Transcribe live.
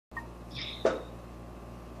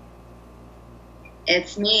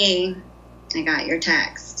It's me. I got your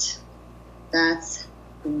text. That's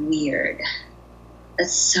weird.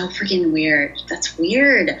 That's so freaking weird. That's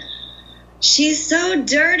weird. She's so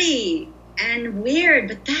dirty and weird,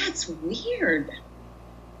 but that's weird.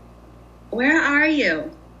 Where are you?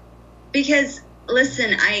 Because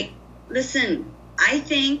listen, I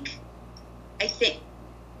think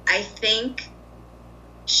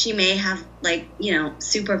she may have, like, you know,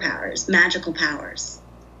 superpowers, magical powers.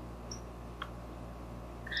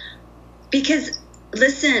 Because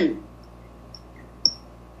listen,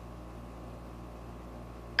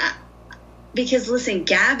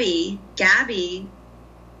 Gabby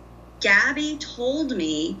told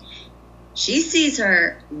me she sees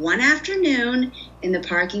her one afternoon in the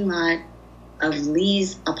parking lot of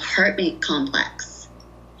Lee's apartment complex.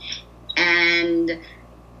 And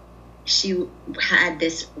she had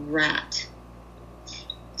this rat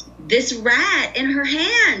in her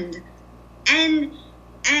hand.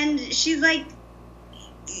 And she's like,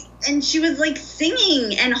 and she was like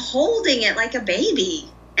singing and holding it like a baby.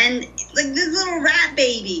 And like this little rat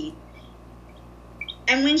baby.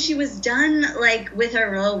 And when she was done, like, with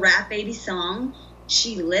her little rat baby song,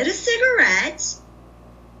 she lit a cigarette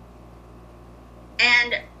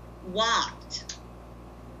and walked.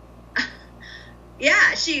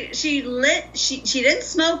 Yeah, she didn't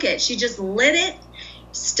smoke it. She just lit it,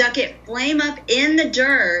 stuck it flame up in the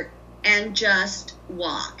dirt, and just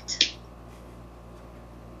walked.